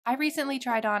I recently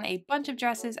tried on a bunch of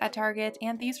dresses at Target,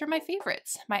 and these were my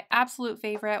favorites. My absolute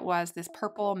favorite was this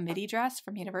purple midi dress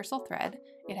from Universal Thread.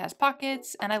 It has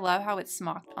pockets, and I love how it's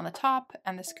smocked on the top,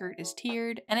 and the skirt is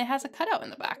tiered, and it has a cutout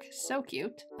in the back. So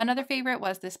cute. Another favorite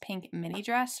was this pink mini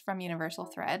dress from Universal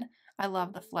Thread. I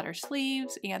love the flutter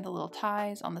sleeves and the little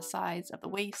ties on the sides of the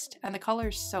waist, and the color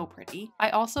is so pretty. I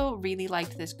also really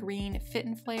liked this green fit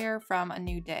and flare from A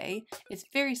New Day. It's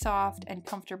very soft and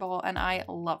comfortable, and I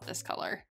love this color.